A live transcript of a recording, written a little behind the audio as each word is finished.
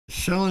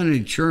selling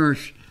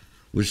insurance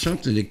was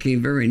something that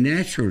came very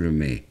natural to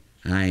me.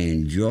 I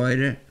enjoyed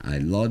it. I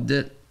loved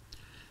it.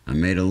 I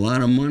made a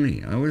lot of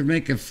money. I was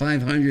making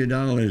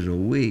 $500 a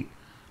week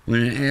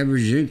when an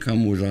average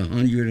income was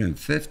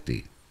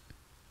 $150.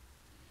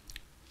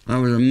 I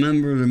was a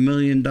member of the $1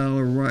 Million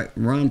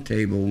Round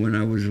Table when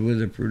I was with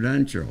the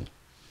Prudential.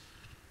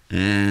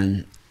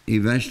 And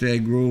eventually I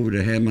grew over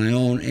to have my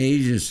own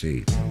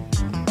agency.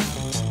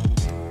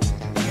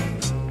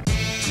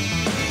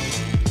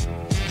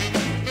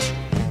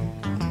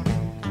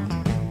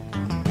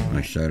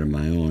 I started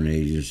my own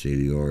agency,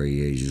 the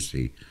Ori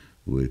Agency,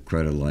 with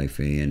Credit Life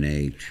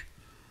A&H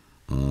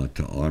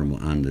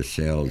on the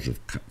sales of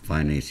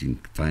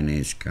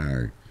finance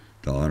card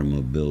to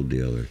automobile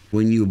dealers.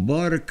 When you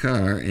bought a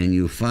car and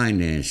you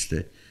financed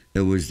it,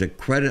 it was the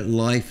Credit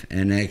Life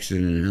and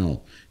Accident and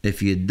Health.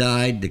 If you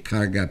died, the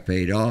car got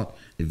paid off.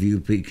 If you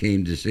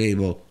became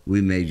disabled,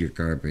 we made your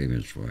car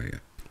payments for you.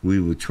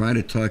 We would try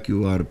to talk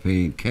you out of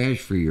paying cash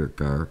for your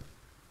car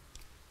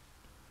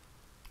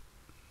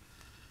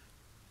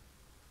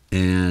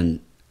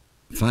and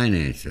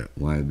finance it.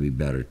 Why would be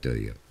better to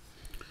you?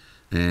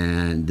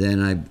 And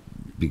then I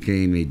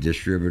became a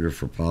distributor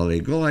for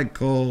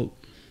Polygly-coat.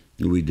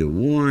 We did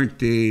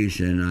warranties,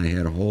 and I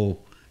had a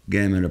whole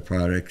gamut of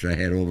products. I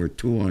had over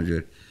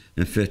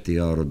 250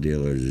 auto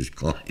dealers as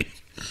clients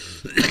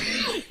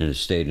in the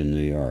state of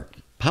New York.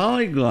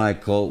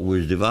 Polygly-coat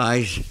was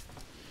devised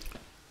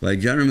by a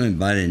gentleman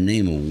by the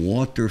name of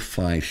Walter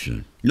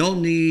Fifeson. No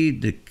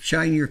need to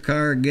shine your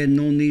car again,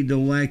 no need to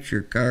wax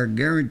your car,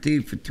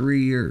 guaranteed for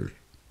 3 years.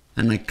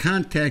 And I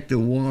contacted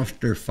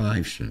Walter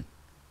Fifeson.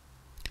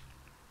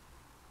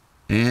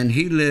 And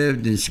he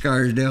lived in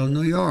Scarsdale,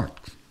 New York.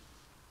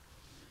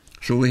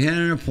 So we had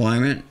an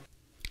appointment,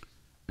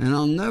 and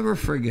I'll never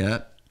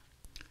forget,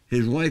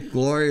 his wife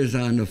Gloria's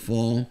on the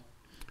phone,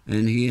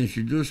 and he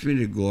introduced me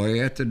to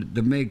Gloria after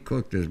the maid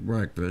cooked us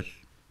breakfast.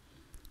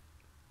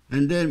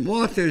 And then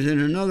Walter's in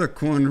another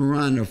corner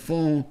on the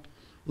phone,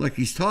 like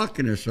he's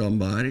talking to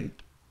somebody.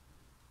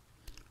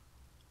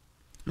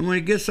 And when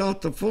he gets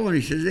off the phone,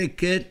 he says, "Hey,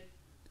 kid."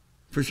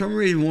 For some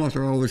reason,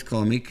 Walter always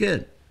called me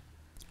kid.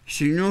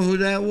 So you know who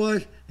that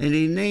was? And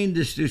he named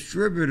this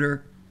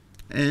distributor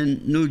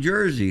in New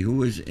Jersey who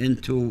was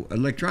into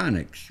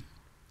electronics.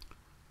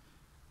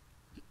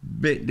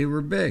 They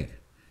were big.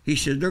 He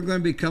said, they're going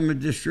to become a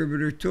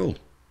distributor too.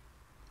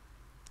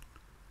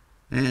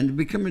 And to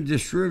become a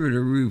distributor,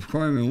 the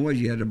requirement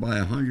was you had to buy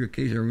 100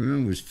 cases. I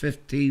remember it was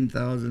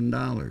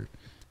 $15,000.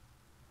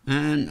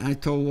 And I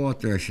told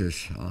Walter, I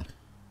says,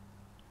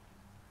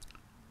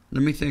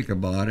 let me think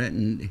about it.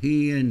 And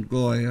he and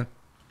Gloria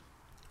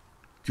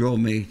drove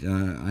me.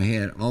 I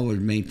had always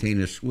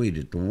maintained a suite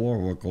at the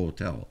Warwick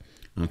Hotel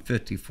on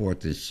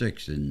 54th and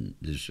 6th in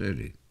the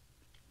city.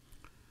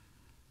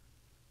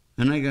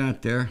 And I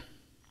got there.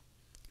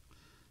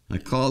 I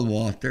called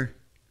Walter.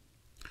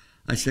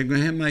 I said, I'm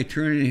going to have my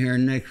attorney here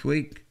next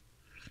week.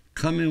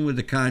 Come in with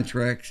the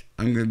contracts.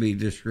 I'm going to be a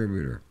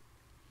distributor.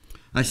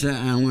 I said,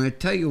 I'm going to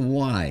tell you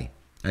why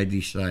I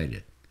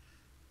decided.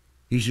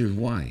 He says,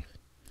 why?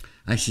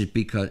 I said,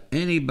 because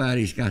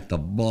anybody's got the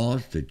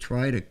balls to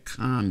try to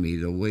con me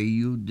the way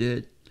you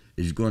did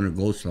is going to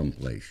go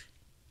someplace.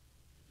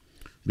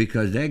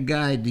 Because that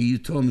guy that you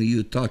told me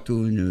you talked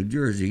to in New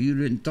Jersey, you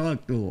didn't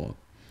talk to him.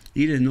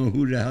 You didn't know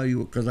who the hell you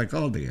were, because I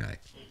called the guy.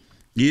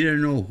 You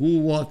didn't know who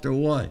Walter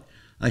was.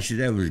 I said,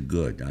 that was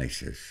good. I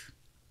says,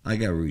 I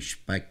got to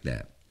respect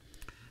that.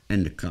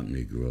 And the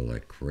company grew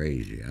like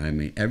crazy. I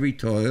mean, every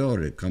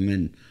Toyota come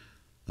in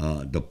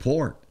the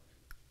port.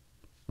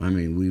 I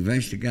mean, we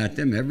eventually got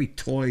them. Every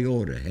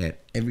Toyota had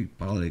every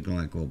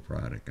Polygly-coat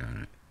product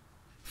on it.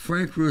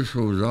 Frank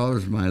Russo was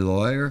always my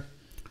lawyer.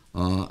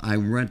 I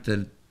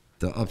rented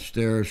the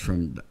upstairs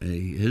from,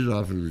 his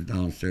office was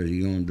downstairs.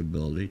 He owned the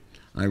building.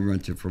 I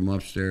rented from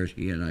upstairs.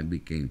 He and I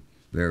became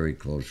very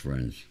close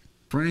friends.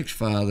 Frank's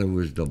father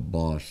was the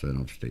boss in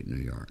upstate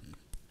New York,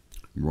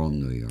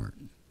 Rome, New York.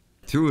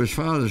 Through his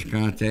father's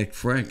contact,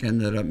 Frank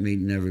ended up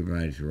meeting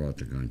everybody throughout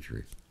the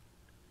country.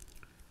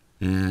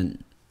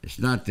 And it's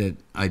not that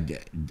I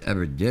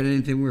ever did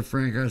anything with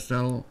Frank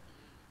Costello.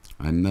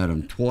 I met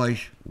him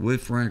twice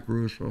with Frank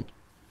Russo.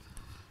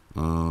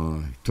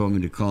 He told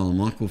me to call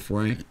him Uncle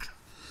Frank,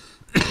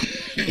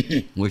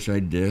 which I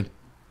did.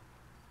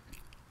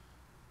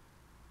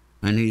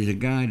 And he's a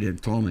guy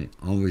that told me,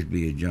 always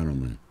be a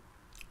gentleman.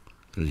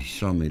 Because he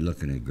saw me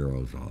looking at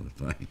girls all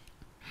the time.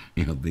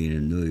 You know, being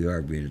in New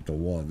York, being at the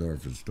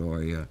Waldorf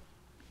Astoria.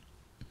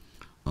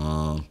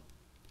 And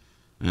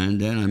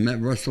then I met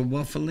Russell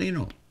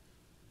Buffalino.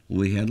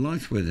 We had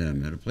lunch with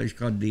him at a place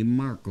called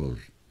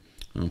DeMarco's.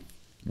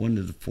 One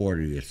of the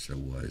 40th it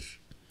was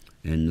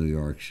in New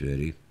York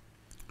City.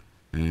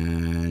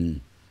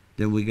 And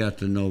then we got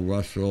to know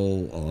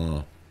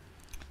Russell.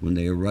 When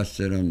they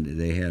arrested him,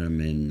 they had him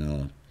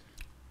in,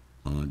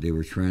 they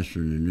were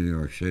transferred to New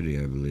York City,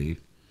 I believe.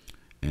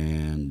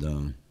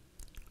 And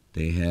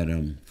they had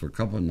him for a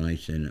couple of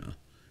nights in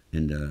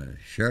the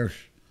sheriff's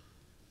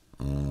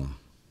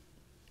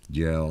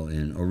jail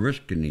in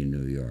Oriskany,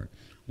 New York.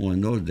 Well,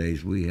 in those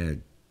days,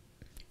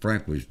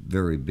 Frank was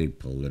very big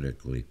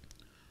politically.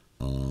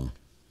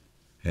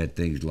 Had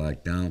things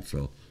locked down,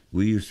 so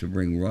we used to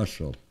bring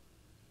Russell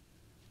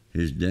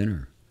his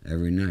dinner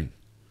every night.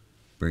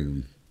 Bring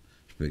him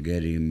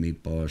spaghetti and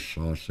meatballs,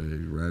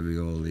 sausage,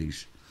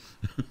 raviolis.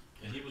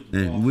 And he was the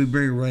and boss. we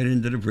bring it right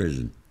into the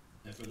prison.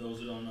 And for those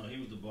who don't know,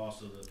 he was the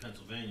boss of the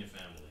Pennsylvania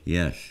family.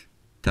 Yes.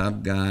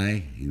 Top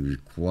guy. He was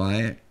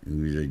quiet. He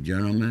was a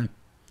gentleman.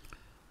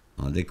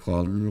 They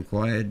called him the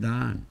Quiet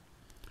Don.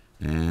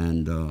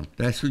 And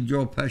that's who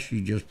Joe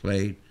Pesci just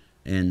played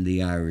in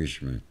The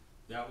Irishman.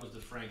 That was the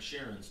Frank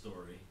Sheeran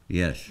story.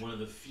 Yes. One of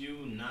the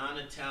few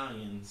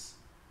non-Italians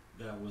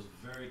that was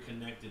very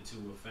connected to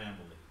a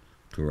family.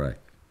 Correct.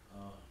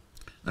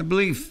 I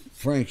believe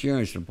Frank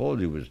Sheeran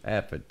supposedly was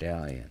half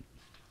Italian.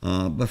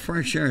 But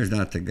Frank Sheeran's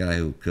not the guy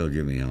who killed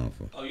Jimmy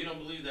Hoffa. Oh, you don't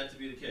believe that to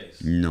be the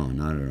case? No,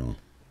 not at all.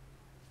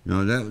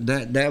 No,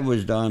 that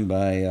was done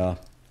by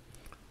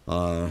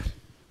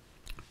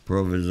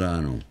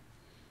Provenzano.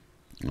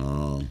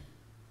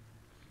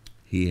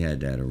 He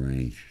had that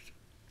arranged.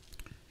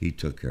 He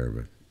took care of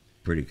it.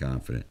 Pretty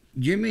confident.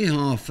 Jimmy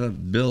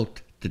Hoffa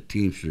built the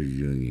Teamsters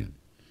Union.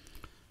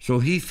 So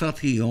he felt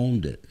he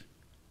owned it.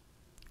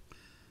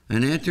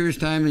 And after his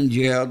time in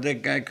jail,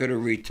 that guy could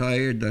have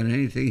retired, done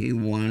anything he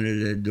wanted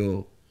to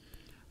do.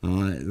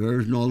 There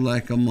was no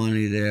lack of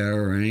money there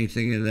or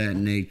anything of that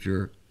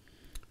nature.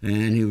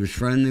 And he was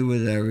friendly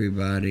with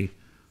everybody.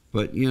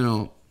 But, you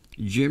know,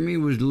 Jimmy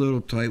was a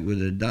little tight with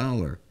a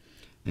dollar.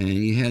 And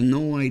he had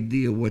no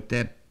idea what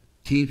that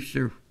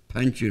Teamster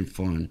pension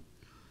fund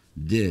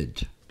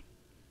did.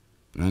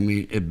 I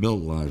mean, it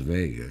built Las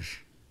Vegas.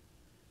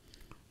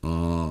 I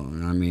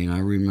mean, I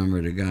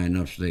remember the guy in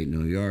upstate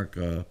New York,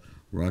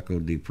 Rocco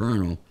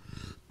DiPerno.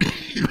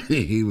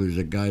 He was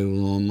a guy who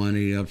loaned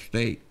money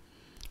upstate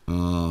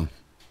in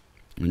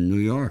New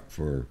York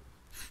for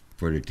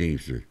the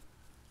Teamsters.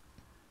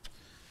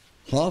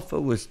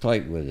 Hoffa was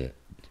tight with it,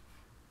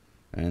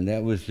 and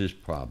that was his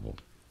problem.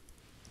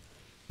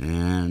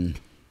 And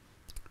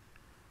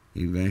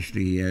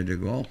eventually he had to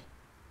go.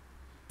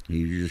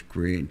 He was just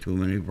creating too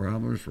many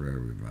problems for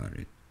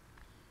everybody.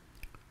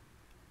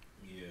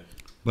 Yeah.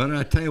 But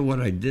I tell you what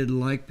I did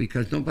like,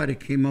 because nobody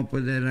came up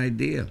with that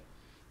idea.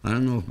 I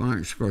don't know if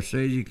Martin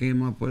Scorsese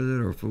came up with it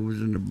or if it was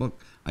in the book.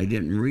 I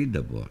didn't read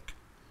the book.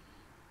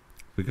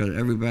 Because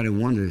everybody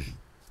wonders,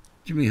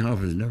 Jimmy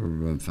Hoffa's never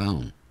been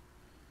found.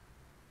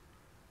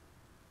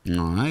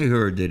 No, I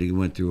heard that he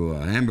went through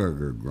a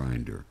hamburger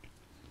grinder.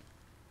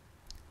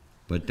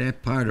 But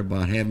that part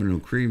about having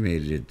him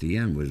cremated at the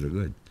end was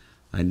good.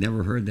 I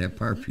never heard that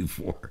part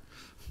before.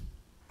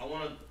 I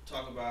want to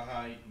talk about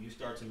how you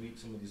start to meet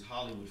some of these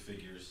Hollywood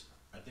figures.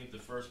 I think the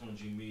first ones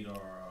you meet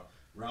are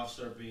Ralph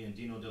Serpi and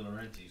Dino De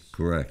Laurentiis.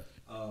 Correct.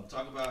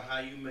 Talk about how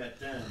you met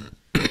them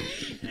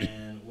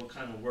and what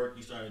kind of work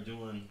you started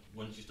doing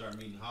once you started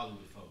meeting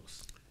Hollywood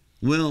folks.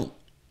 Well,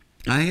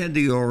 I had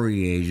the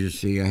Ori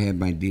agency. I had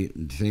my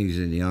things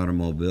in the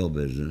automobile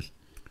business.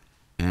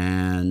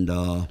 And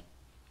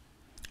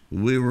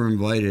we were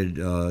invited.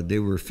 They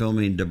were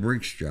filming The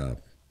Brinks Job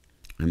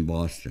in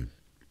Boston.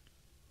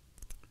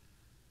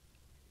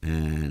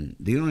 And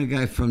the only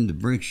guy from The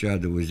Brinks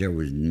Job that was there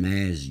was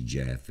Maz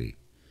Jaffe.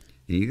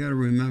 And you got to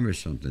remember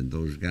something.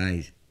 Those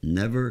guys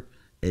never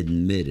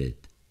admitted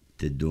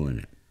to doing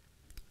it.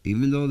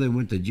 Even though they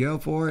went to jail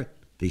for it,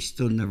 they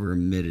still never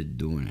admitted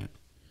doing it.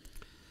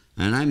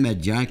 And I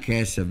met John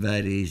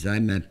Cassavetes. I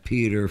met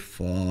Peter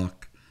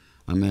Falk.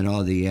 I met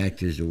all the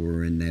actors that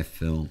were in that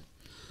film.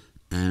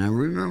 And I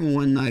remember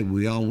one night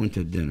we all went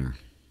to dinner.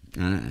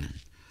 And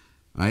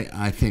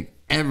I think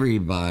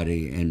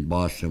everybody in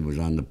Boston was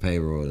on the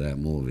payroll of that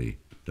movie.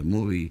 The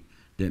movie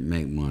didn't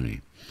make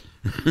money.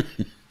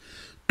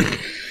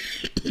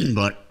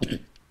 But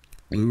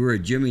we were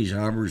at Jimmy's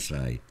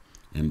Harborside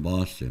in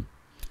Boston.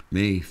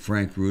 Me,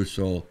 Frank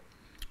Russo,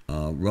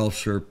 Ralph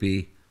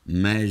Serpi,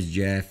 Maz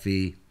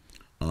Jaffe,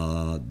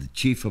 the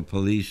chief of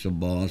police of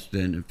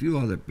Boston, a few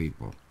other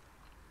people.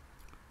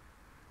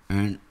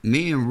 And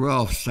me and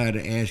Ralph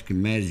started asking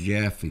Maz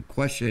Jaffe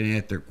question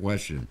after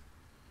question.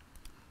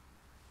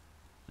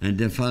 And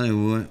then finally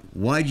we went,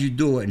 "Why'd you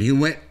do it?" And he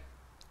went,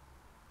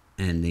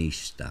 and he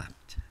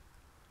stopped.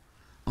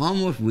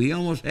 We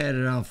almost had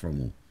it out from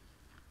him.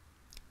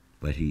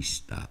 But he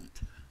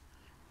stopped.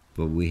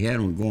 But we had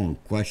him going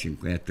question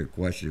after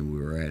question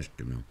we were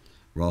asking him.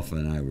 Ralph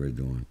and I were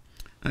doing.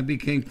 I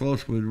became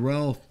close with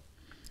Ralph.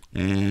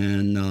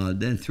 And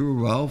then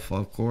through Ralph,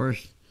 of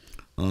course,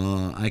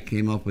 I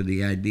came up with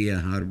the idea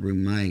how to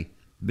bring my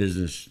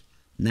business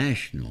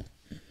national.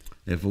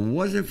 If it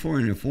wasn't for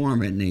an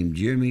informant named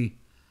Jimmy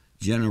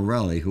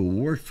Generelli, who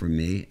worked for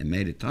me and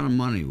made a ton of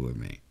money with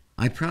me,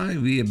 I'd probably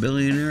be a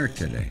billionaire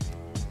today.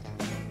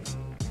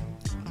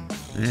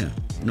 Yeah,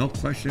 no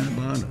question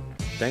about it.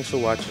 Thanks for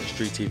watching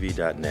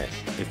StreetTV.net.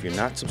 If you're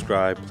not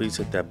subscribed, please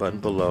hit that button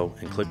below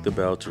and click the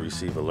bell to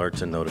receive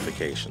alerts and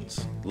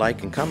notifications.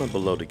 Like and comment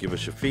below to give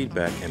us your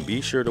feedback, and be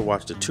sure to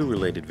watch the 2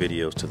 related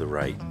videos to the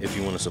right. If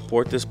you want to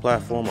support this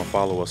platform or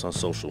follow us on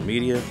social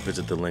media,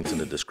 visit the links in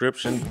the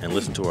description and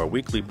listen to our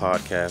weekly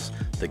podcast,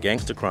 The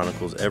Gangster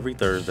Chronicles, every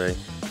Thursday.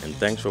 And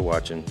thanks for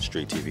watching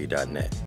StreetTV.net.